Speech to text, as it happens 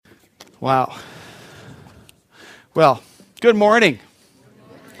Wow. Well, good morning.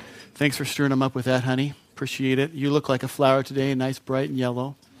 Thanks for stirring them up with that, honey. Appreciate it. You look like a flower today, nice, bright, and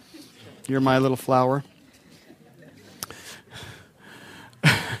yellow. You're my little flower.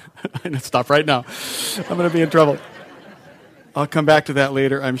 Stop right now. I'm going to be in trouble. I'll come back to that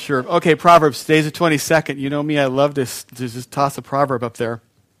later, I'm sure. Okay, Proverbs. Today's the 22nd. You know me, I love to just toss a proverb up there.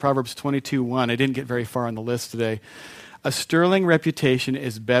 Proverbs 22:1. I didn't get very far on the list today. A sterling reputation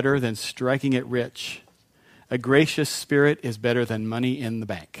is better than striking it rich. A gracious spirit is better than money in the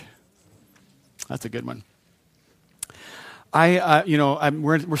bank. That's a good one.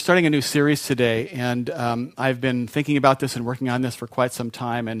 We're starting a new series today, and I've been thinking about this and working on this for quite some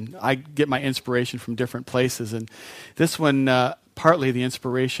time, and I get my inspiration from different places. And this one, partly the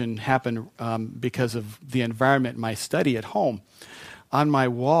inspiration happened because of the environment in my study at home. On my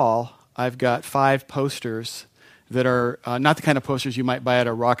wall, I've got 5 posters that are not the kind of posters you might buy at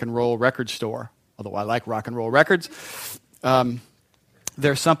a rock and roll record store, although I like rock and roll records.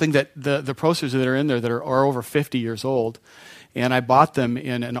 There's something that the posters that are in there that are over 50 years old, and I bought them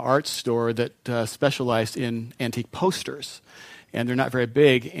in an art store that specialized in antique posters, and they're not very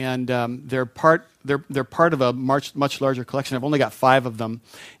big, and they're part of a much larger collection. I've only got 5 of them,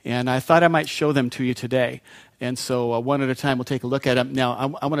 and I thought I might show them to you today. And so one at a time, we'll take a look at them.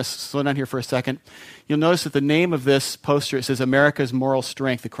 Now, I want to slow down here for a second. You'll notice that the name of this poster, it says America's Moral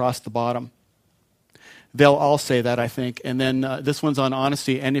Strength across the bottom. They'll all say that, I think. And then this one's on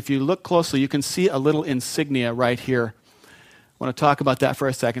honesty. And if you look closely, you can see a little insignia right here. I want to talk about that for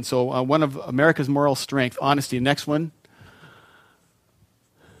a second. So one of America's Moral Strength, honesty. Next one,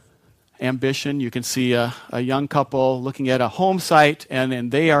 ambition. You can see a young couple looking at a home site, and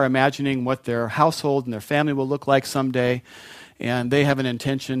they are imagining what their household and their family will look like someday. And they have an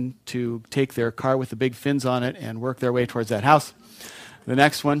intention to take their car with the big fins on it and work their way towards that house. The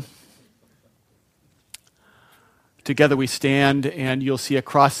next one, together we stand, and you'll see a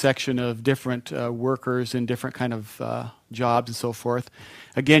cross-section of different workers in different kind of jobs and so forth.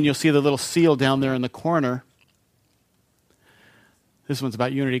 Again, you'll see the little seal down there in the corner. This one's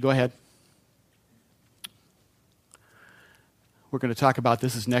about unity. Go ahead. We're going to talk about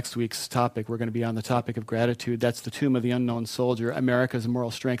this as next week's topic. We're going to be on the topic of gratitude. That's the Tomb of the Unknown Soldier, America's Moral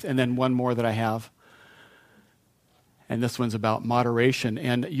Strength, and then one more that I have. And this one's about moderation.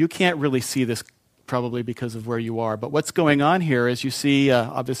 And you can't really see this probably because of where you are. But what's going on here is you see,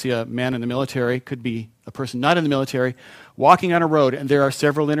 obviously, a man in the military, could be a person not in the military, walking on a road, and there are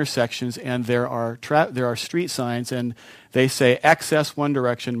several intersections, and there are street signs, and they say excess one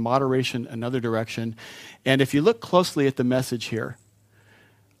direction, moderation another direction. And if you look closely at the message here,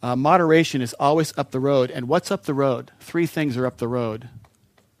 moderation is always up the road. And what's up the road? 3 things are up the road: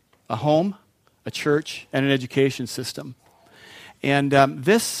 a home, a church, and an education system. And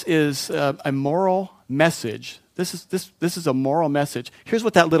this is a moral message. This is a moral message. Here's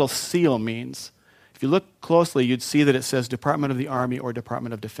what that little seal means. If you look closely, you'd see that it says Department of the Army or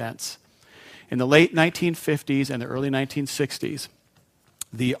Department of Defense. In the late 1950s and the early 1960s,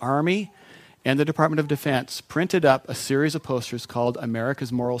 the Army and the Department of Defense printed up a series of posters called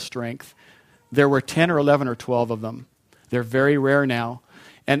America's Moral Strength. There were 10 or 11 or 12 of them. They're very rare now.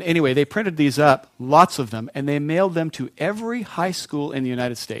 And anyway, they printed these up, lots of them, and they mailed them to every high school in the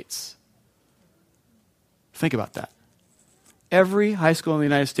United States. Think about that. Every high school in the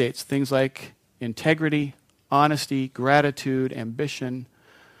United States, things like integrity, honesty, gratitude, ambition,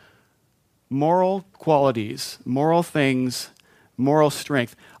 moral qualities, moral things, moral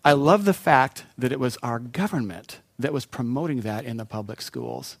strength. I love the fact that it was our government that was promoting that in the public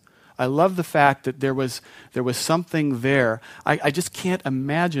schools. I love the fact that there was something there. I just can't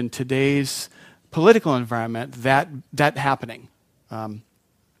imagine today's political environment that happening.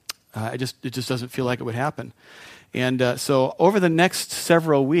 It just doesn't feel like it would happen. And so over the next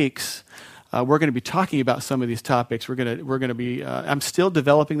several weeks, we're going to be talking about some of these topics. We're going to be. I'm still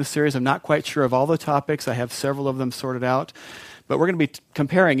developing the series. I'm not quite sure of all the topics. I have several of them sorted out. But we're going to be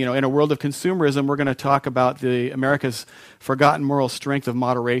comparing, in a world of consumerism, we're going to talk about America's forgotten moral strength of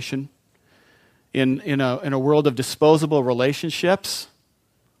moderation. In a world of disposable relationships,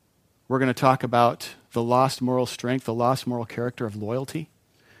 we're going to talk about the lost moral strength, the lost moral character of loyalty.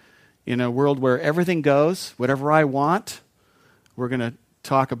 In a world where everything goes, whatever I want, we're going to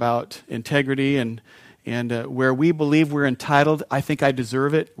talk about integrity and where we believe we're entitled, I think I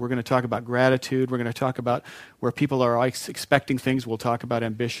deserve it. We're going to talk about gratitude. We're going to talk about where people are expecting things. We'll talk about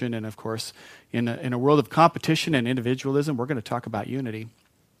ambition. And, of course, in a world of competition and individualism, we're going to talk about unity.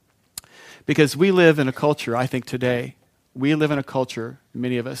 Because we live in a culture, I think today, many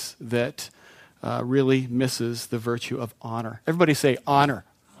of us, that really misses the virtue of honor. Everybody say honor.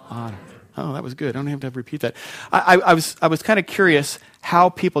 Honor. Oh, that was good. I don't have to repeat that. I was kind of curious how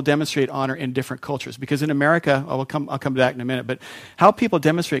people demonstrate honor in different cultures, because in America, I'll come to that in a minute, but how people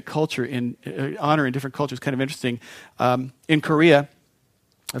demonstrate culture in honor in different cultures is kind of interesting. In Korea,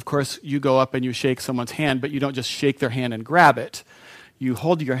 of course, you go up and you shake someone's hand, but you don't just shake their hand and grab it. You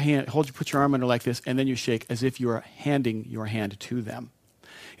hold your hand, put your arm under like this, and then you shake as if you are handing your hand to them.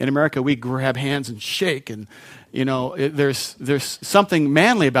 In America, we grab hands and shake, and there's something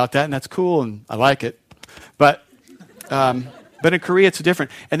manly about that, and that's cool, and I like it. But in Korea, it's different.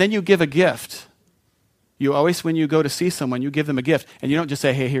 And then you give a gift. You always, when you go to see someone, you give them a gift, and you don't just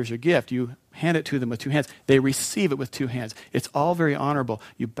say, "Hey, here's your gift." You hand it to them with two hands. They receive it with two hands. It's all very honorable.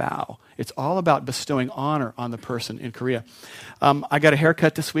 You bow. It's all about bestowing honor on the person in Korea. I got a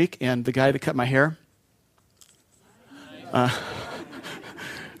haircut this week, and the guy that cut my hair.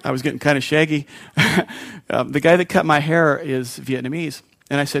 I was getting kind of shaggy. The guy that cut my hair is Vietnamese.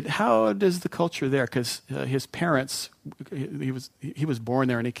 And I said, how does the culture there? Because his parents, he was born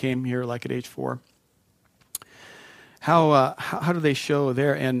there and he came here like at age 4. How do they show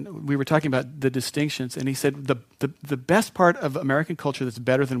there? And we were talking about the distinctions. And he said the best part of American culture that's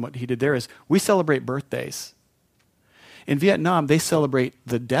better than what he did there is we celebrate birthdays. In Vietnam, they celebrate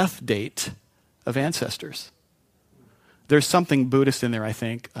the death date of ancestors. There's something Buddhist in there, I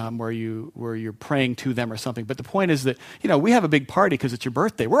think, where you're praying to them or something. But the point is that, we have a big party because it's your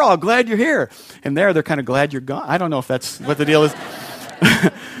birthday. We're all glad you're here. And there, they're kind of glad you're gone. I don't know if that's what the deal is.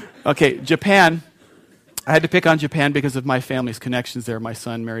 Okay, Japan. I had to pick on Japan because of my family's connections there. My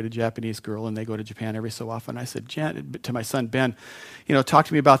son married a Japanese girl, and they go to Japan every so often. I said, to my son, Ben, talk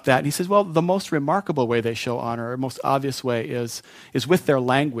to me about that. And he says, well, the most remarkable way they show honor, or most obvious way, is with their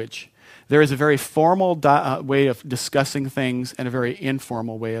language. There is a very formal way of discussing things and a very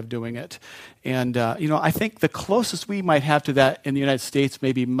informal way of doing it. And, I think the closest we might have to that in the United States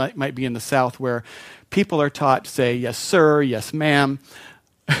maybe might be in the South, where people are taught to say, yes, sir, yes, ma'am,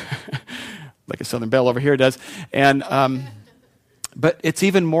 like a Southern Belle over here does. And but it's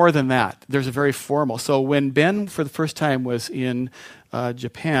even more than that. There's a very formal. So when Ben, for the first time, was in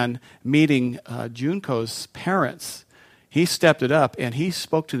Japan meeting Junko's parents, he stepped it up and he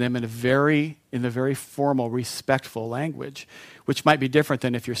spoke to them in the very formal, respectful language, which might be different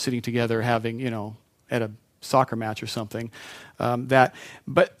than if you're sitting together having, at a soccer match or something. But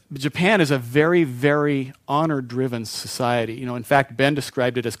Japan is a very, very honor-driven society. In fact, Ben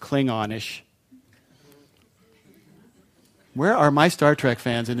described it as Klingon-ish. Where are my Star Trek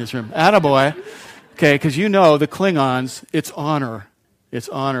fans in this room? Attaboy. Okay, because the Klingons, it's honor. It's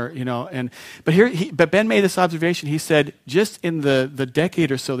honor, but Ben made this observation. He said, just in the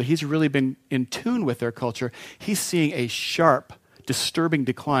decade or so that he's really been in tune with their culture, he's seeing a sharp, disturbing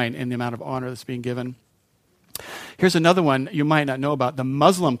decline in the amount of honor that's being given. Here's another one you might not know about, the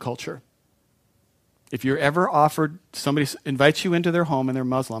Muslim culture. If you're ever offered, somebody invites you into their home and they're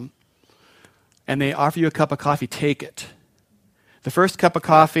Muslim, and they offer you a cup of coffee, take it. The first cup of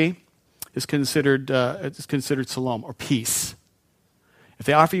coffee is considered salam, or peace. If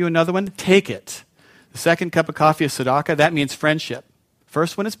they offer you another one, take it. The second cup of coffee is sadaqah. That means friendship.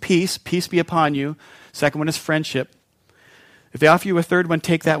 First one is peace be upon you. Second one is friendship. If they offer you a third one,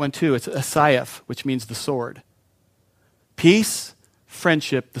 take that one too. It's a sayaf, which means the sword. Peace,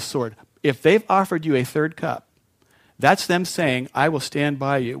 friendship, the sword. If they've offered you a third cup, that's them saying, I will stand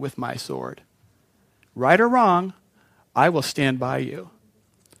by you with my sword. Right or wrong, I will stand by you.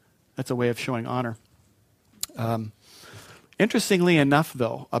 That's a way of showing honor. Interestingly enough,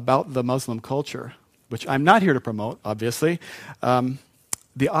 though, about the Muslim culture, which I'm not here to promote, obviously,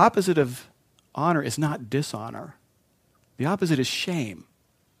 the opposite of honor is not dishonor. The opposite is shame.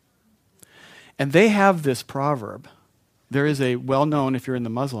 And they have this proverb. There is a well-known, if you're a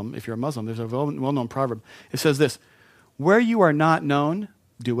Muslim, there's a well-known proverb. It says this, where you are not known,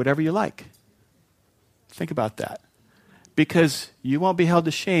 do whatever you like. Think about that. Because you won't be held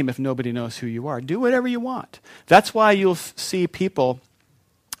to shame if nobody knows who you are. Do whatever you want. That's why you'll see people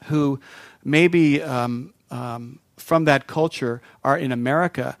who maybe from that culture are in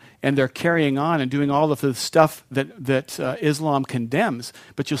America and they're carrying on and doing all of the stuff that Islam condemns,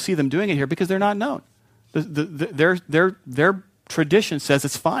 but you'll see them doing it here because they're not known. Their tradition says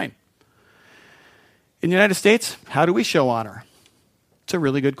it's fine. In the United States, how do we show honor? It's a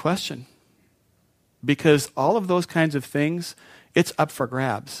really good question. Because all of those kinds of things, it's up for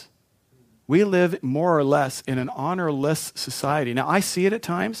grabs. We live more or less in an honorless society. Now, I see it at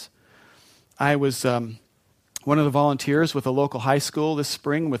times. I was one of the volunteers with a local high school this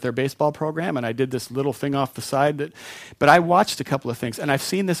spring with their baseball program, and I did this little thing off the side. But I watched a couple of things, and I've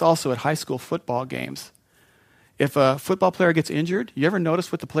seen this also at high school football games. If a football player gets injured, you ever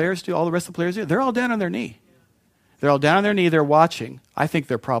notice what the players do, all the rest of the players do? They're all down on their knee. They're all down on their knee, they're watching. I think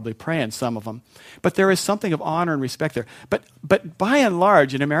they're probably praying, some of them. But there is something of honor and respect there. But by and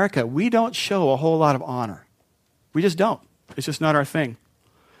large, in America, we don't show a whole lot of honor. We just don't. It's just not our thing.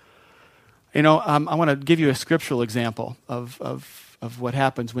 You know, I want to give you a scriptural example of what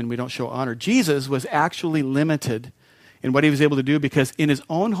happens when we don't show honor. Jesus was actually limited in what he was able to do because in his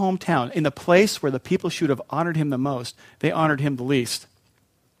own hometown, in the place where the people should have honored him the most, they honored him the least.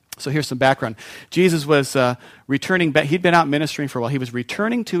 So here's some background. Jesus was returning back. He'd been out ministering for a while. He was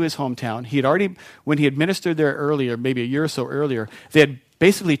returning to his hometown. He had already, when he had ministered there earlier, maybe a year or so earlier, they had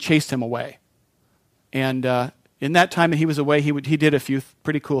basically chased him away. And in that time that he was away, he did a few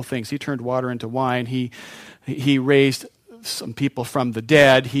pretty cool things. He turned water into wine. He raised some people from the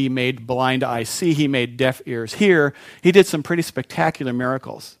dead. He made blind eyes see. He made deaf ears hear. He did some pretty spectacular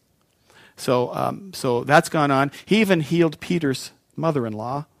miracles. So that's gone on. He even healed Peter's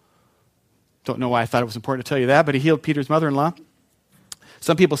mother-in-law. Don't know why I thought it was important to tell you that, but he healed Peter's mother-in-law.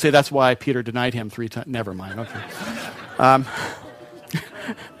 Some people say that's why Peter denied him 3 times. Never mind. Okay.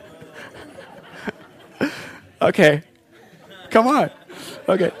 Okay. Come on.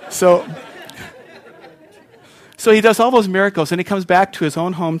 Okay. So he does all those miracles, and he comes back to his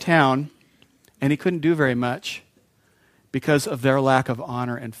own hometown, and he couldn't do very much because of their lack of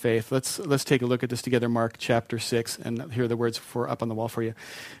honor and faith. Let's take a look at this together. Mark chapter 6, and here are the words up on the wall for you.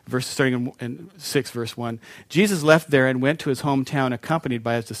 Starting in 6, verse 1. Jesus left there and went to his hometown accompanied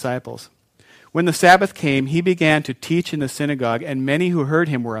by his disciples. When the Sabbath came, he began to teach in the synagogue, and many who heard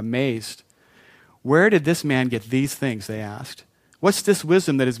him were amazed. Where did this man get these things, they asked. What's this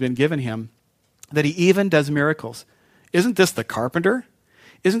wisdom that has been given him, that he even does miracles? Isn't this the carpenter?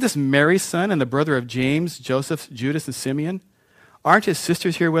 Isn't this Mary's son and the brother of James, Joseph, Judas, and Simeon? Aren't his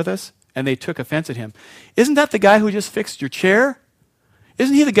sisters here with us? And they took offense at him. Isn't that the guy who just fixed your chair?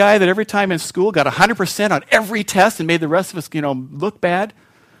 Isn't he the guy that every time in school got 100% on every test and made the rest of us, look bad?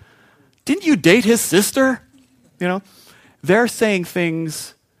 Didn't you date his sister? They're saying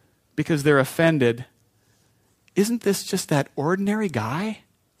things because they're offended. Isn't this just that ordinary guy?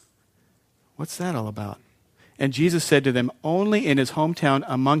 What's that all about? And Jesus said to them, only in his hometown,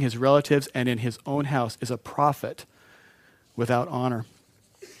 among his relatives, and in his own house is a prophet without honor.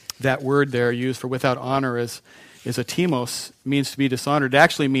 That word there used for without honor is atimos, means to be dishonored. It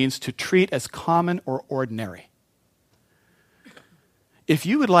actually means to treat as common or ordinary. If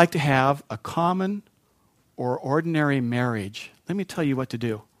you would like to have a common or ordinary marriage, let me tell you what to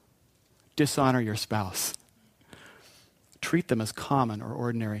do. Dishonor your spouse. Treat them as common or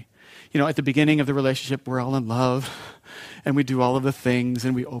ordinary. At the beginning of the relationship, we're all in love, and we do all of the things,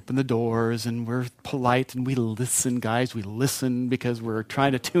 and we open the doors, and we're polite, and we listen, guys. We listen because we're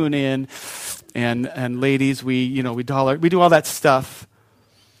trying to tune in, and ladies, we do all that stuff.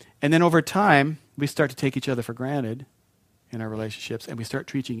 And then over time, we start to take each other for granted in our relationships, and we start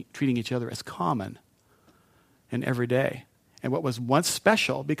treating each other as common and everyday. And what was once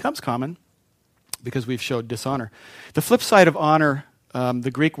special becomes common because we've showed dishonor. The flip side of honor,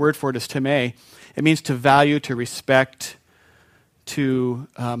 the Greek word for it is time. It means to value, to respect, to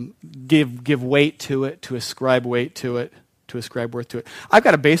give weight to it, to ascribe weight to it, to ascribe worth to it. I've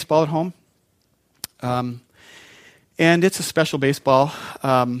got a baseball at home, and it's a special baseball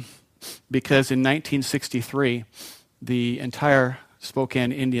because in 1963, the entire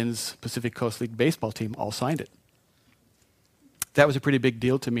Spokane Indians Pacific Coast League baseball team all signed it. That was a pretty big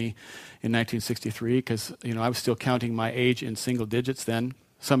deal to me in 1963 because, I was still counting my age in single digits then.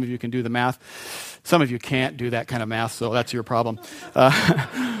 Some of you can do the math. Some of you can't do that kind of math, so that's your problem.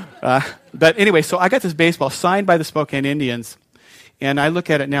 But anyway, so I got this baseball signed by the Spokane Indians, and I look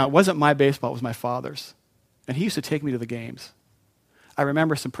at it now. It wasn't my baseball, it was my father's. And he used to take me to the games. I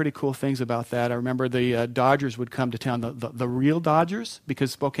remember some pretty cool things about that. I remember the Dodgers would come to town, the real Dodgers,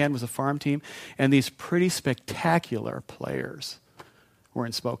 because Spokane was a farm team, and these pretty spectacular players were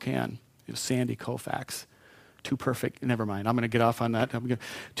in Spokane. Sandy Koufax. Two perfect, never mind, I'm going to get off on that.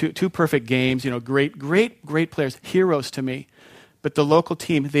 Two perfect games, great players, heroes to me. But the local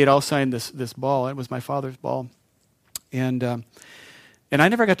team, they had all signed this ball. It was my father's ball. And I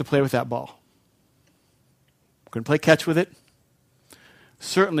never got to play with that ball. Couldn't play catch with it.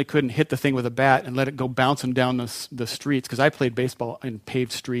 Certainly couldn't hit the thing with a bat and let it go bouncing down the streets, because I played baseball in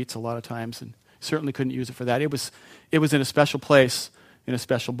paved streets a lot of times, and certainly couldn't use it for that. It was in a special place, in a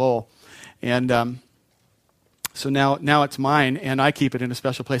special bowl. And so now it's mine, and I keep it in a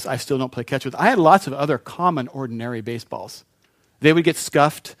special place. I still don't play catch with it. I had lots of other common, ordinary baseballs. They would get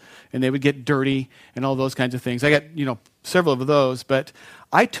scuffed, and they would get dirty, and all those kinds of things. I got, several of those, but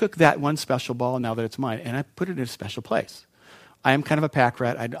I took that one special ball, now that it's mine, and I put it in a special place. I am kind of a pack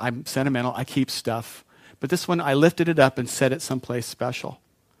rat. I'm sentimental. I keep stuff. But this one, I lifted it up and set it someplace special.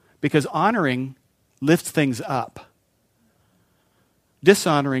 Because honoring lifts things up.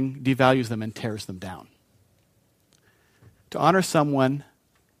 Dishonoring devalues them and tears them down. To honor someone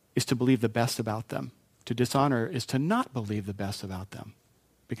is to believe the best about them. To dishonor is to not believe the best about them,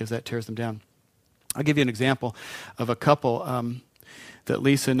 because that tears them down. I'll give you an example of a couple that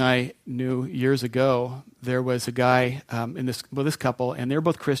Lisa and I knew years ago. There was a guy this couple, and they're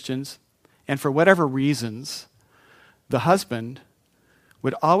both Christians, and for whatever reasons, the husband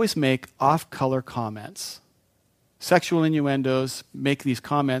would always make off-color comments, sexual innuendos, make these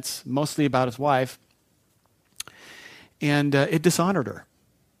comments mostly about his wife, and it dishonored her.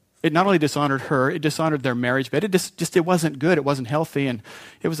 It not only dishonored her, it dishonored their marriage, but it wasn't good. It wasn't healthy, and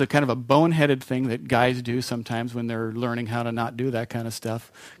it was a kind of a boneheaded thing that guys do sometimes when they're learning how to not do that kind of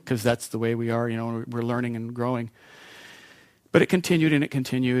stuff, because that's the way we are. We're learning and growing. But it continued,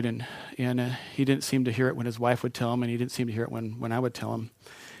 and he didn't seem to hear it when his wife would tell him, and he didn't seem to hear it when I would tell him.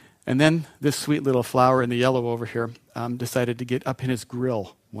 And then this sweet little flower in the yellow over here decided to get up in his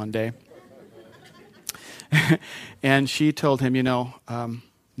grill one day. And she told him,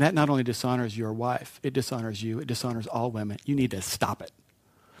 that not only dishonors your wife, it dishonors you, it dishonors all women. You need to stop it.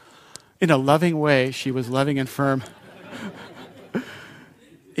 In a loving way, she was loving and firm.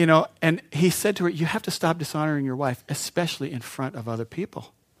 And he said to her, you have to stop dishonoring your wife, especially in front of other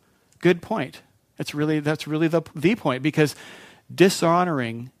people. Good point. That's really the point, because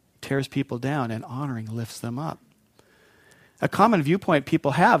dishonoring tears people down and honoring lifts them up. A common viewpoint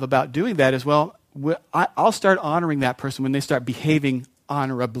people have about doing that is, well, I'll start honoring that person when they start behaving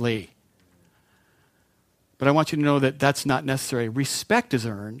honorably. But I want you to know that that's not necessary. Respect is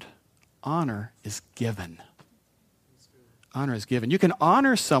earned. Honor is given. Honor is given. You can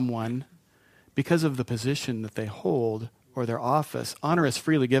honor someone because of the position that they hold or their office. Honor is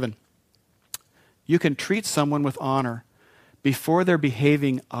freely given. You can treat someone with honor before they're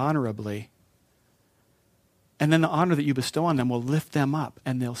behaving honorably, and then the honor that you bestow on them will lift them up,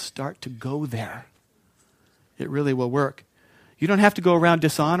 and they'll start to go there. It really will work. You don't have to go around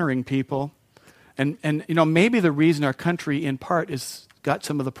dishonoring people. And maybe the reason our country, in part, has got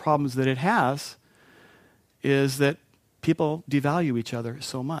some of the problems that it has is that people devalue each other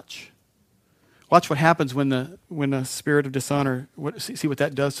so much. Watch what happens when the spirit of dishonor, see what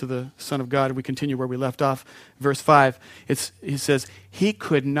that does to the Son of God. We continue where we left off. Verse 5, he says, he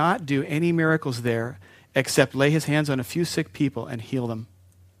could not do any miracles there except lay his hands on a few sick people and heal them.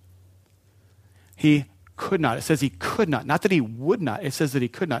 He could not. It says he could not. Not that he would not. It says that he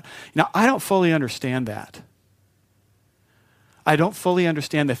could not. Now, I don't fully understand that. I don't fully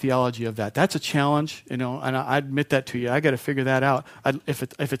understand the theology of that. That's a challenge, and I admit that to you. I got to figure that out. If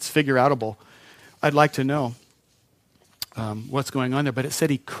it's figure-outable, I'd like to know what's going on there. But it said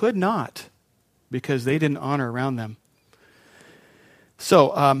he could not because they didn't honor around them.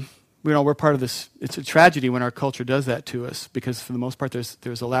 So, we're part of this. It's a tragedy when our culture does that to us, because for the most part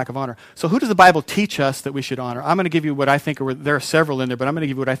there's a lack of honor. So who does the Bible teach us that we should honor? I'm going to give you what I think there are several in there, but I'm going to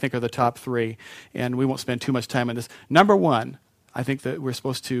give you what I think are the top three, and we won't spend too much time on this. Number one, I think that we're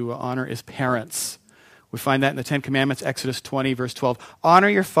supposed to honor is parents. We find that in the Ten Commandments, Exodus 20, verse 12. Honor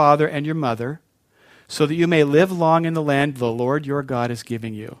your father and your mother so that you may live long in the land the Lord your God is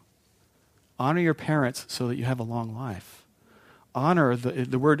giving you. Honor your parents so that you have a long life. Honor,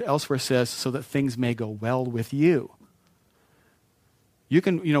 the word elsewhere says, so that things may go well with you. We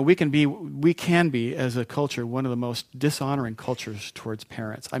can be, as a culture, one of the most dishonoring cultures towards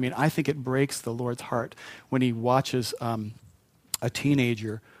parents. I mean, I think it breaks the Lord's heart when he watches a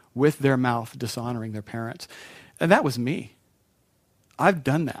teenager with their mouth dishonoring their parents. And that was me. I've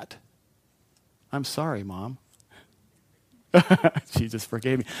done that. I'm sorry, Mom. Jesus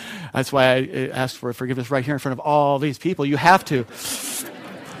forgave me. That's why I asked for forgiveness right here in front of all these people. You have to.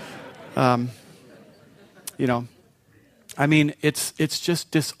 It's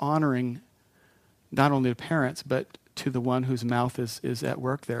just dishonoring not only to parents, but to the one whose mouth is at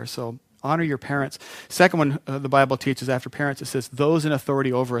work there. So honor your parents. Second one, the Bible teaches after parents, it says, those in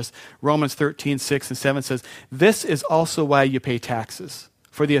authority over us. Romans 13, 6 and 7 says, this is also why you pay taxes.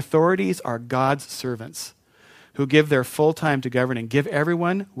 For the authorities are God's servants, who give their full time to governing. Give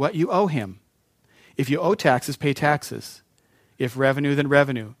everyone what you owe him. If you owe taxes, pay taxes. If revenue, then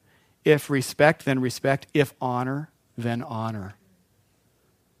revenue. If respect, then respect. If honor, then honor.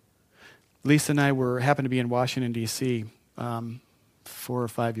 Lisa and I happened to be in Washington, D.C. 4 or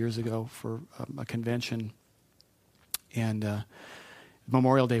 5 years ago for a convention, and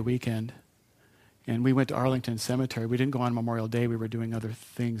Memorial Day weekend. And we went to Arlington Cemetery. We didn't go on Memorial Day. We were doing other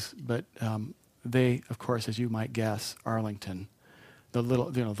things. But they, of course, as you might guess, Arlington, the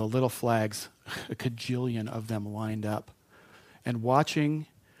little flags, a cajillion of them lined up. And watching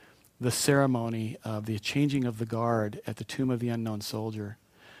the ceremony of the changing of the guard at the Tomb of the Unknown Soldier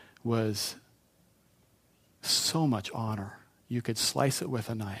was so much honor. You could slice it with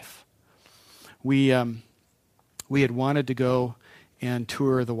a knife. We had wanted to go and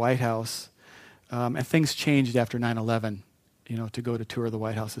tour the White House, and things changed after 9/11. To go to tour the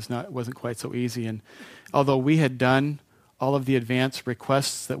White House wasn't quite so easy. And although we had done all of the advance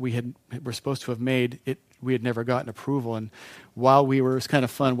requests that were supposed to have made, we had never gotten approval. And it was kind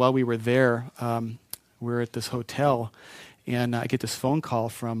of fun. While we were there, we were at this hotel, and I get this phone call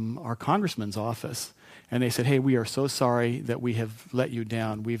from our congressman's office. And they said, "Hey, we are so sorry that we have let you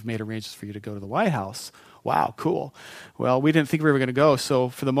down. We've made arrangements for you to go to the White House." Wow, cool. Well, we didn't think we were going to go, so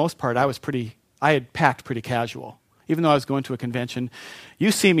for the most part, I had packed pretty casual. Even though I was going to a convention,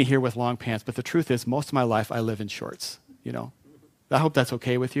 you see me here with long pants, but the truth is, most of my life I live in shorts. I hope that's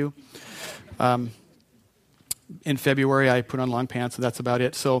okay with you. In February, I put on long pants, and that's about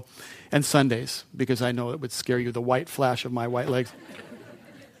it. So, and Sundays, because I know it would scare you, the white flash of my white legs.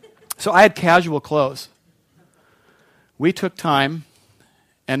 So I had casual clothes. We took time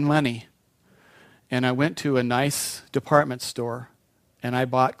and money, and I went to a nice department store, and I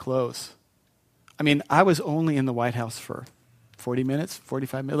bought clothes. I was only in the White House for 40 minutes,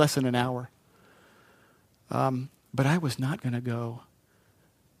 45 minutes, less than an hour. But I was not going to go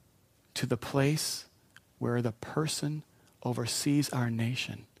to the place where the person oversees our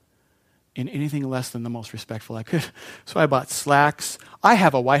nation in anything less than the most respectful I could. So I bought slacks. I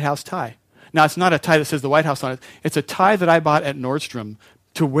have a White House tie. Now, it's not a tie that says the White House on it. It's a tie that I bought at Nordstrom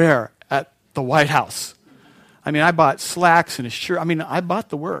to wear at the White House. I bought slacks and a shirt. I bought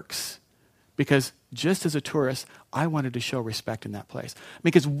the works because just as a tourist, I wanted to show respect in that place.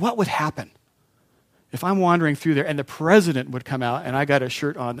 Because what would happen if I'm wandering through there and the president would come out and I got a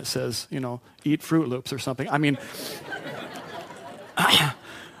shirt on that says, eat Fruit Loops or something? I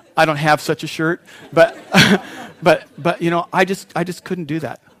don't have such a shirt, but I just couldn't do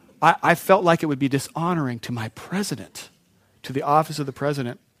that. I felt like it would be dishonoring to my president, to the office of the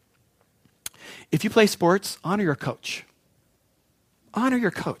president. If you play sports, honor your coach. Honor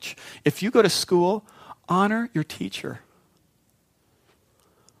your coach. If you go to school, honor your teacher.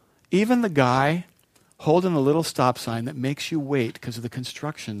 Even the guy holding the little stop sign that makes you wait because of the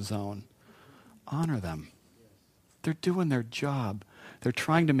construction zone, honor them. They're doing their job. They're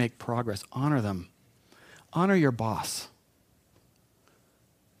trying to make progress. Honor them. Honor your boss.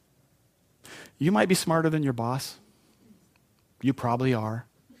 You might be smarter than your boss. You probably are.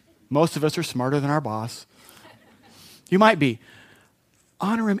 Most of us are smarter than our boss. You might be.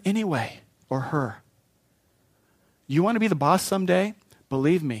 Honor him anyway, or her. You want to be the boss someday?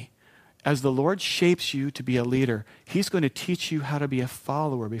 Believe me, as the Lord shapes you to be a leader, He's going to teach you how to be a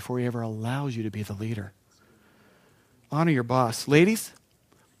follower before He ever allows you to be the leader. Honor your boss. Ladies,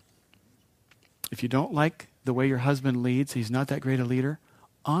 if you don't like the way your husband leads, he's not that great a leader,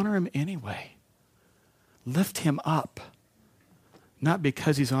 honor him anyway. Lift him up. Not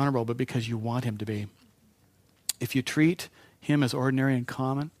because he's honorable, but because you want him to be. If you treat him as ordinary and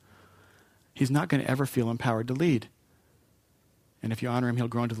common, he's not going to ever feel empowered to lead. And if you honor him, he'll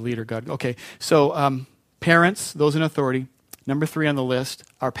grow into the leader God. Okay, so parents, those in authority. Number 3 on the list,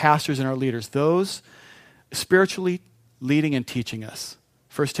 our pastors and our leaders. Those spiritually leading and teaching us.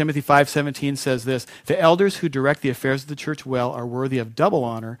 1 Timothy 5:17 says this, "The elders who direct the affairs of the church well are worthy of double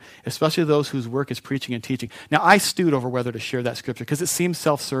honor, especially those whose work is preaching and teaching." Now, I stewed over whether to share that scripture because it seems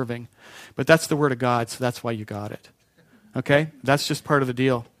self-serving, but that's the word of God, so that's why you got it. Okay? That's just part of the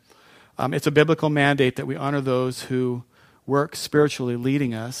deal. It's a biblical mandate that we honor those who work spiritually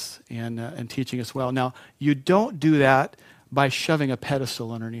leading us and teaching us well. Now, you don't do that by shoving a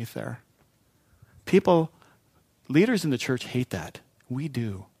pedestal underneath there. Leaders in the church hate that. We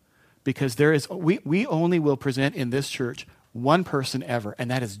do. Because we only will present in this church one person ever, and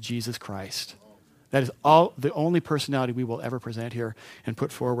that is Jesus Christ. That is the only personality we will ever present here and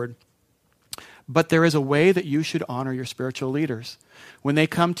put forward. But there is a way that you should honor your spiritual leaders. When they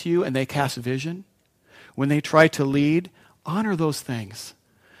come to you and they cast vision, when they try to lead, honor those things.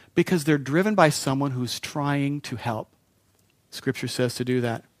 Because they're driven by someone who's trying to help. Scripture says to do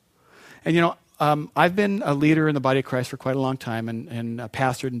that. And I've been a leader in the body of Christ for quite a long time and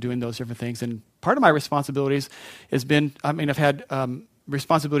pastored and doing those different things. And part of my responsibilities has been, I've had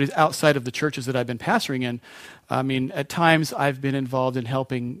responsibilities outside of the churches that I've been pastoring in. At times I've been involved in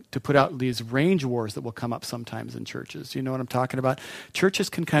helping to put out these range wars that will come up sometimes in churches. You know what I'm talking about? Churches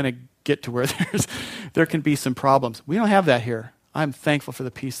can kind of get to where there can be some problems. We don't have that here. I'm thankful for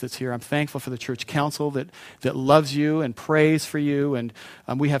the peace that's here. I'm thankful for the church council that loves you and prays for you, and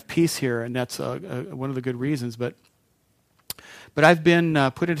we have peace here, and that's one of the good reasons. But I've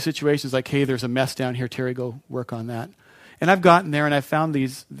been put into situations like, hey, there's a mess down here, Terry, go work on that. And I've gotten there, and I've found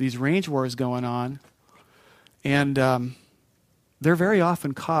these range wars going on, and they're very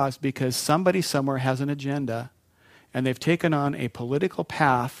often caused because somebody somewhere has an agenda, and they've taken on a political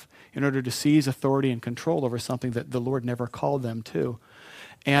path in order to seize authority and control over something that the Lord never called them to.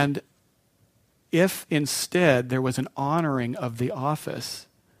 And if instead there was an honoring of the office,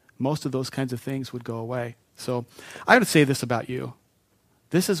 most of those kinds of things would go away. So I would say this about you.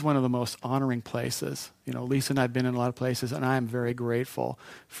 This is one of the most honoring places. You know, Lisa and I have been in a lot of places, and I am very grateful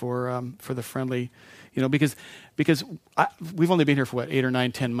for the friendly, because we've only been here for 8 or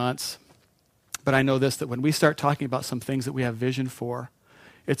 9, 10 months. But I know this, that when we start talking about some things that we have vision for,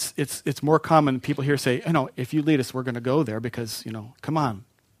 it's more common. People here say, if you lead us, we're going to go there because, come on,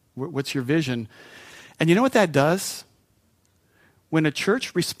 what's your vision? And you know what that does? When a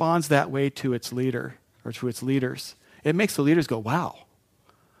church responds that way to its leader or to its leaders, it makes the leaders go, wow,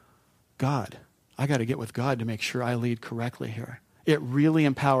 God, I got to get with God to make sure I lead correctly here. It really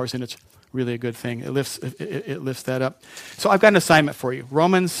empowers, and it's really a good thing. It lifts that up. So I've got an assignment for you.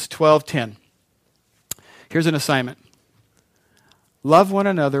 Romans 12:10. Here's an assignment. Love one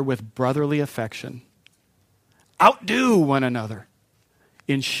another with brotherly affection. Outdo one another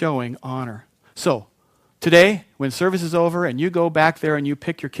in showing honor. So, today, when service is over and you go back there and you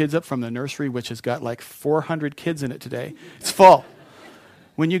pick your kids up from the nursery, which has got like 400 kids in it today, it's full.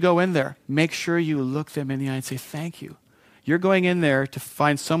 When you go in there, make sure you look them in the eye and say, thank you. You're going in there to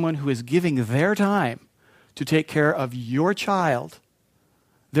find someone who is giving their time to take care of your child.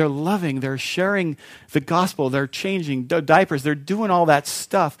 They're loving, they're sharing the gospel, they're changing diapers, they're doing all that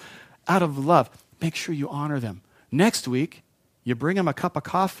stuff out of love. Make sure you honor them. Next week, you bring them a cup of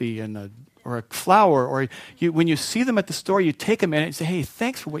coffee or a flower, or when you see them at the store, you take a minute and say, hey,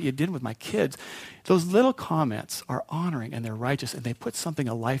 thanks for what you did with my kids. Those little comments are honoring and they're righteous, and they put something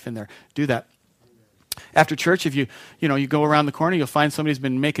of life in there. Do that. After church, if you go around the corner, you'll find somebody's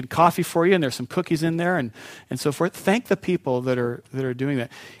been making coffee for you, and there's some cookies in there, and so forth. Thank the people that are doing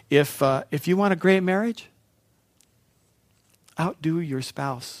that. If you want a great marriage, outdo your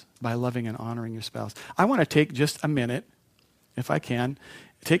spouse by loving and honoring your spouse. I want to take just a minute, if I can,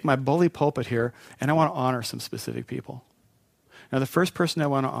 take my bully pulpit here, and I want to honor some specific people. Now, the first person I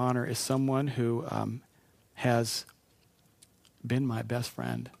want to honor is someone who has been my best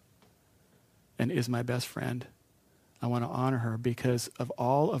friend and is my best friend. I want to honor her because of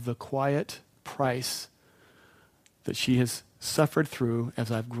all of the quiet price that she has suffered through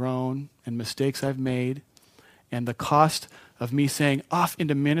as I've grown and mistakes I've made, and the cost of me saying, off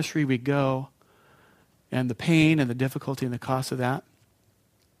into ministry we go, and the pain and the difficulty and the cost of that.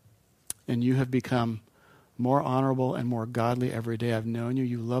 And you have become more honorable and more godly every day I've known you.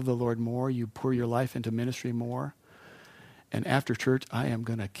 You love the Lord more. You pour your life into ministry more. And after church, I am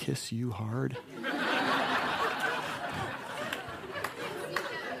going to kiss you hard.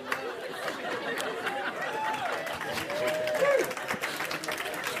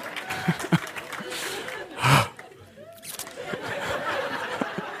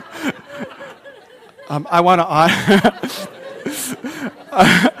 I want to honor.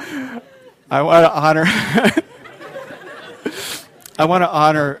 I want to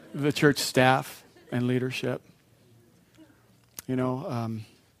honor the church staff and leadership. I'm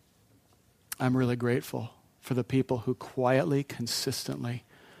really grateful for the people who quietly, consistently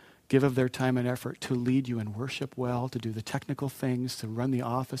give of their time and effort to lead you in worship well, to do the technical things, to run the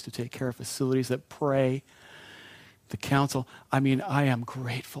office, to take care of facilities, that pray, the council. I am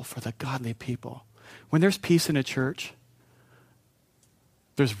grateful for the godly people. When there's peace in a church,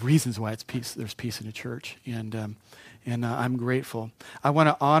 there's reasons why there's peace in a church, and I'm grateful. I want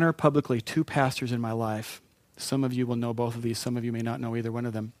to honor publicly 2 pastors in my life. Some of you will know both of these. Some of you may not know either one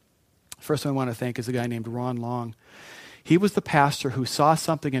of them. First one I want to thank is a guy named Ron Long. He was the pastor who saw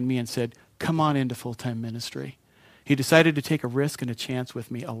something in me and said, come on into full-time ministry. He decided to take a risk and a chance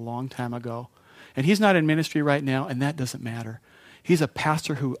with me a long time ago. And he's not in ministry right now, and that doesn't matter. He's a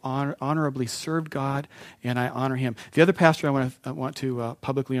pastor who honorably served God, and I honor him. The other pastor I want to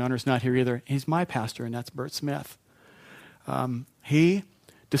publicly honor is not here either. He's my pastor, and that's Bert Smith. He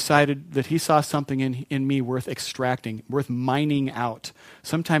decided that he saw something in me worth extracting, worth mining out.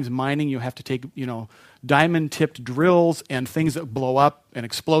 Sometimes mining, you have to take, diamond-tipped drills and things that blow up and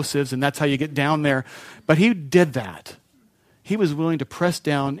explosives, and that's how you get down there. But he did that. He was willing to press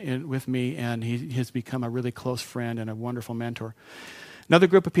down with me, and he has become a really close friend and a wonderful mentor. Another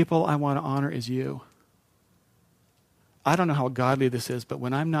group of people I want to honor is you. I don't know how godly this is, but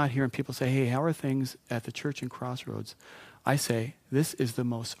when I'm not here and people say, hey, how are things at the church in Crossroads? I say, this is the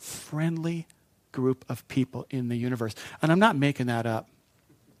most friendly group of people in the universe. And I'm not making that up.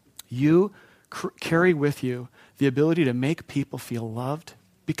 You carry with you the ability to make people feel loved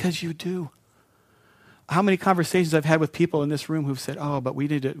because you do. How many conversations I've had with people in this room who've said, oh, but we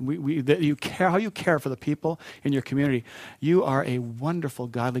need to, that you care, how you care for the people in your community. You are a wonderful,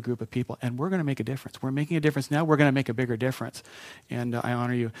 godly group of people, and we're going to make a difference. We're making a difference now. We're going to make a bigger difference, and I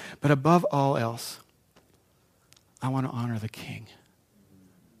honor you. But above all else, I want to honor the King,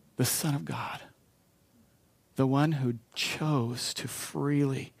 the Son of God, the one who chose to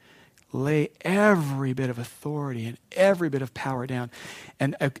freely lay every bit of authority and every bit of power down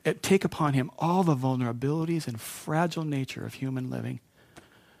and take upon him all the vulnerabilities and fragile nature of human living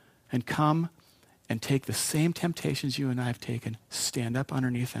and come and take the same temptations you and I have taken, stand up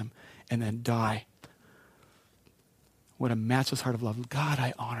underneath them, and then die. What a matchless heart of love. God,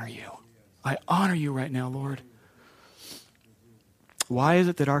 I honor you. I honor you right now, Lord. Why is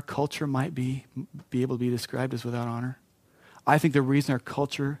it that our culture might be able to be described as without honor? I think the reason our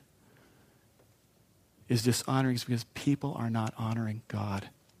culture is dishonoring is because people are not honoring God.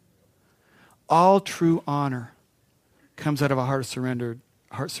 All true honor comes out of a heart surrendered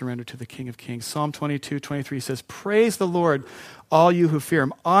to the King of Kings. Psalm 22:23 says, praise the Lord, all you who fear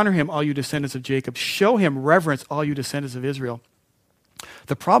him. Honor him, all you descendants of Jacob. Show him reverence, all you descendants of Israel.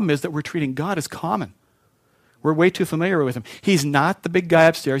 The problem is that we're treating God as common. We're way too familiar with him. He's not the big guy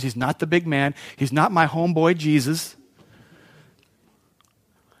upstairs. He's not the big man. He's not my homeboy Jesus.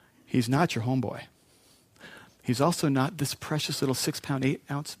 He's not your homeboy. He's also not this precious little 6-pound,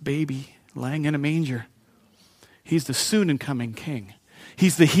 8-ounce baby lying in a manger. He's the soon and coming King.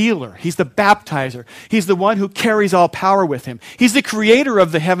 He's the healer. He's the baptizer. He's the one who carries all power with him. He's the creator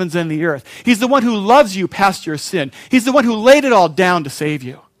of the heavens and the earth. He's the one who loves you past your sin. He's the one who laid it all down to save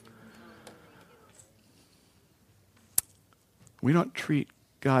you. We don't treat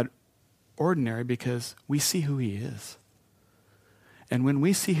God ordinary because we see who he is. And when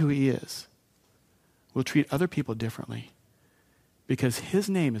we see who he is, we'll treat other people differently because his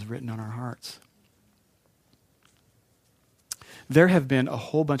name is written on our hearts. There have been a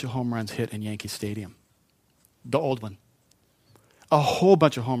whole bunch of home runs hit in Yankee Stadium. The old one. A whole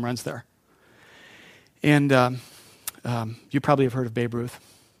bunch of home runs there. And you probably have heard of Babe Ruth.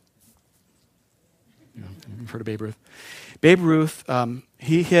 You've heard of Babe Ruth. Babe Ruth,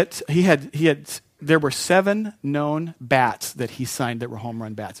 there were 7 known bats that he signed that were home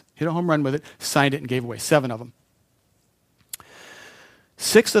run bats. Hit a home run with it, signed it, and gave away 7 of them.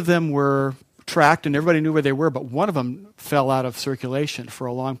 6 of them were tracked, and everybody knew where they were, but one of them fell out of circulation for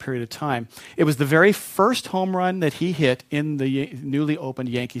a long period of time. It was the very first home run that he hit in the newly opened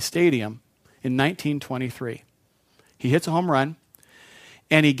Yankee Stadium in 1923. He hits a home run,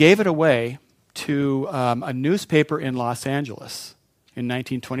 and he gave it away to a newspaper in Los Angeles in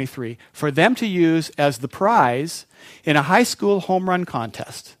 1923 for them to use as the prize in a high school home run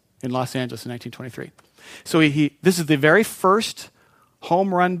contest in Los Angeles in 1923. So this is the very first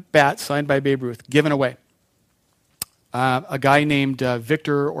home run bat signed by Babe Ruth, given away. A guy named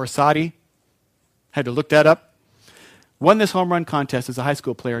Victor Orsatti, had to look that up, won this home run contest as a high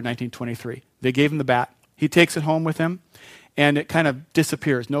school player in 1923. They gave him the bat. He takes it home with him, and it kind of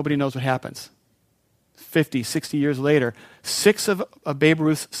disappears. Nobody knows what happens. 50, 60 years later, 6 of Babe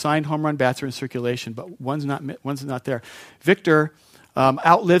Ruth's signed home run bats are in circulation, but one's not there. Victor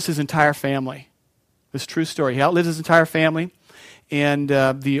outlives his entire family. This is a true story. He outlives his entire family, and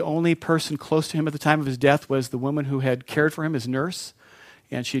the only person close to him at the time of his death was the woman who had cared for him, his nurse,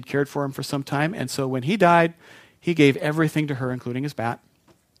 and she had cared for him for some time. And so when he died, he gave everything to her, including his bat.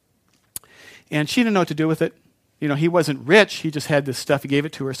 And she didn't know what to do with it. You know, he wasn't rich. He just had this stuff. He gave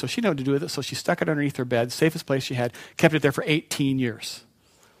it to her, so she didn't know what to do with it. So she stuck it underneath her bed, safest place she had, kept it there for 18 years.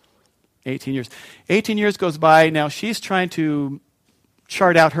 18 years. 18 years goes by. Now she's trying to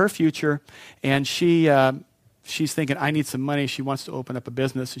chart out her future, and she's thinking, I need some money. She wants to open up a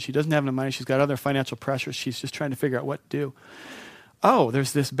business, and she doesn't have enough money. She's got other financial pressures. She's just trying to figure out what to do. Oh,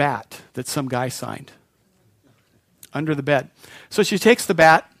 there's this bat that some guy signed under the bed. So she takes the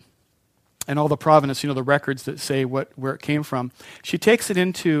bat and all the provenance, the records that say where it came from. She takes it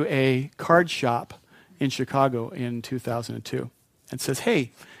into a card shop in Chicago in 2002 and says,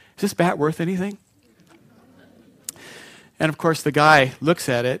 hey, is this bat worth anything? And of course, the guy looks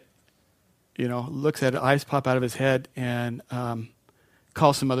at it, eyes pop out of his head, and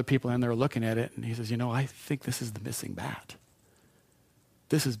calls some other people in there looking at it, and he says, I think this is the missing bat.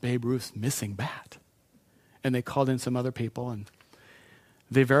 This is Babe Ruth's missing bat. And they called in some other people, and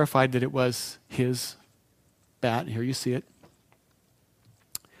They verified that it was his bat. Here you see it.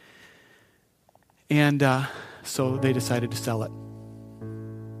 And so they decided to sell it.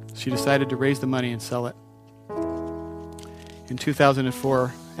 She decided to raise the money and sell it. In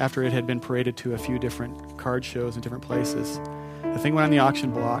 2004, after it had been paraded to a few different card shows in different places, the thing went on the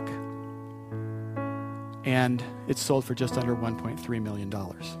auction block, and it sold for just under $1.3 million.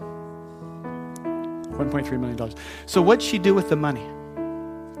 $1.3 million. So what'd she do with the money?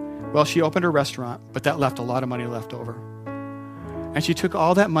 Well, she opened her restaurant, but that left a lot of money left over. And she took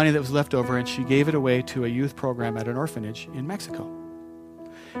all that money that was left over and she gave it away to a youth program at an orphanage in Mexico.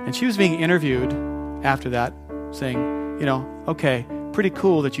 And she was being interviewed after that, saying, okay, pretty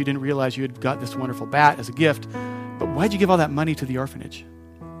cool that you didn't realize you had got this wonderful bat as a gift, but why'd you give all that money to the orphanage?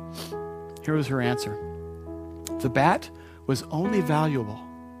 Here was her answer. The bat was only valuable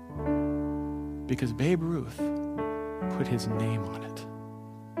because Babe Ruth put his name on it.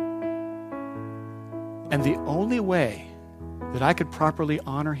 And the only way that I could properly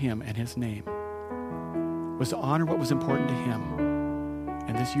honor him and his name was to honor what was important to him.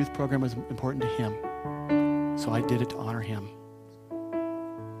 And this youth program was important to him. So I did it to honor him.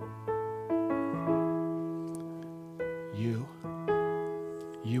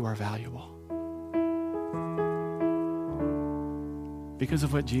 You are valuable. Because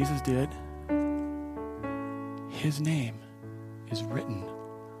of what Jesus did, his name is written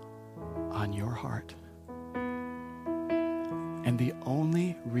on your heart. And the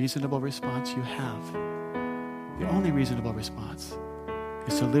only reasonable response you have, the only reasonable response,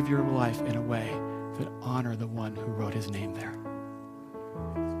 is to live your life in a way that honor the one who wrote his name there.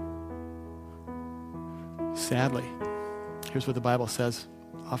 Sadly, here's what the Bible says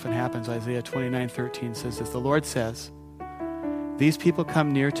often happens. Isaiah 29:13 says this. The Lord says, "These people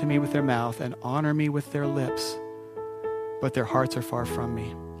come near to me with their mouth and honor me with their lips, but their hearts are far from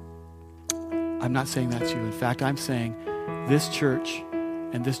me." I'm not saying that's you. In fact, I'm saying this church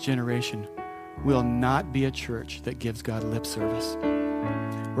and this generation will not be a church that gives God lip service.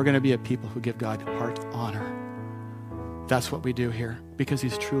 We're going to be a people who give God heart honor. That's what we do here, because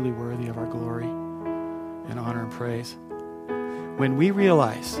he's truly worthy of our glory and honor and praise. When we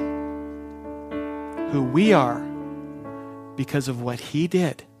realize who we are because of what he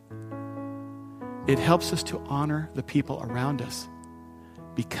did, it helps us to honor the people around us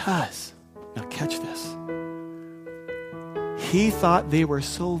because, now catch this, he thought they were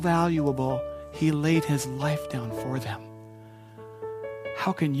so valuable, he laid his life down for them.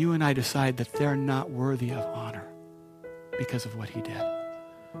 How can you and I decide that they're not worthy of honor because of what he did?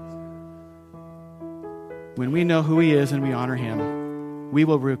 When we know who he is and we honor him, we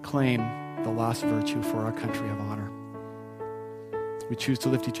will reclaim the lost virtue for our country of honor. We choose to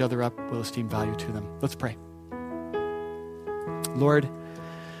lift each other up, we'll esteem value to them. Let's pray. Lord,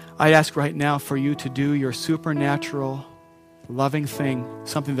 I ask right now for you to do your supernatural, loving thing,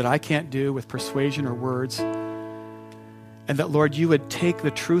 something that I can't do with persuasion or words. And that, Lord, you would take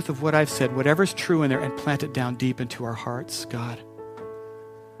the truth of what I've said, whatever's true in there, and plant it down deep into our hearts, God.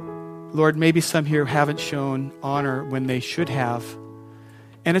 Lord, maybe some here haven't shown honor when they should have.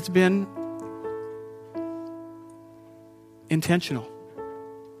 And it's been intentional.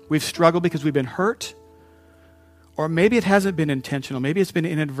 We've struggled because we've been hurt. Or maybe it hasn't been intentional. Maybe it's been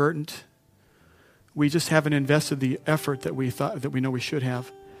inadvertent. We just haven't invested the effort that we thought that we know we should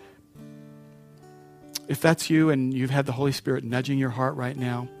have. If that's you and you've had the Holy Spirit nudging your heart right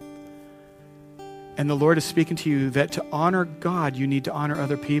now, and the Lord is speaking to you that to honor God, you need to honor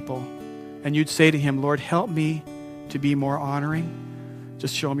other people, and you'd say to him, Lord, help me to be more honoring,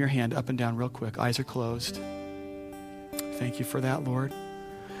 just show him your hand up and down real quick. Eyes are closed. Thank you for that, Lord.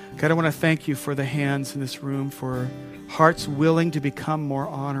 God, I want to thank you for the hands in this room, for hearts willing to become more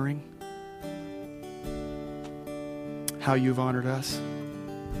honoring. How you've honored us.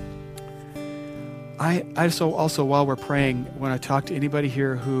 I also, while we're praying, when I talk to anybody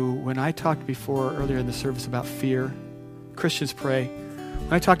here who, when I talked before earlier in the service about fear, Christians pray.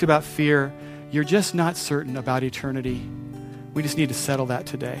 When I talked about fear, you're just not certain about eternity. We just need to settle that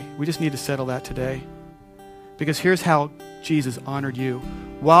today. We just need to settle that today. Because here's how Jesus honored you.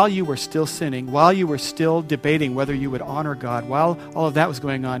 While you were still sinning, while you were still debating whether you would honor God, while all of that was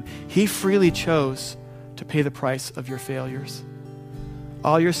going on, he freely chose to pay the price of your failures.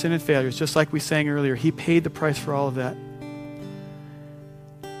 All your sin and failures, just like we sang earlier, he paid the price for all of that.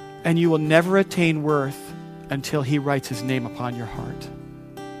 And you will never attain worth until he writes his name upon your heart.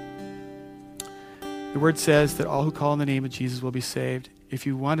 The word says that all who call on the name of Jesus will be saved. If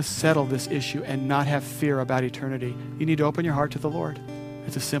you want to settle this issue and not have fear about eternity, you need to open your heart to the Lord.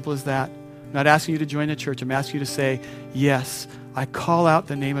 It's as simple as that. I'm not asking you to join the church. I'm asking you to say, yes, I call out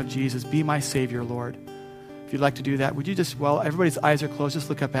the name of Jesus. Be my Savior, Lord. If you'd like to do that, would you just, while everybody's eyes are closed, just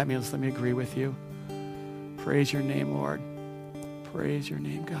look up at me and just let me agree with you. Praise your name, Lord. Praise your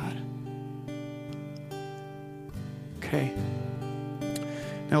name, God. Okay.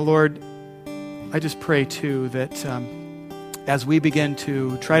 Now, Lord, I just pray, too, that as we begin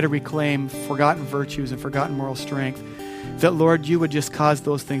to try to reclaim forgotten virtues and forgotten moral strength, that, Lord, you would just cause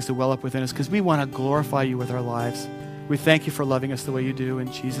those things to well up within us because we want to glorify you with our lives. We thank you for loving us the way you do.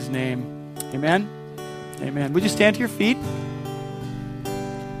 In Jesus' name, amen? Amen. Would you stand to your feet?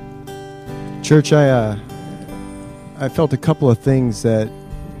 Church, I felt a couple of things that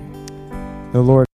the Lord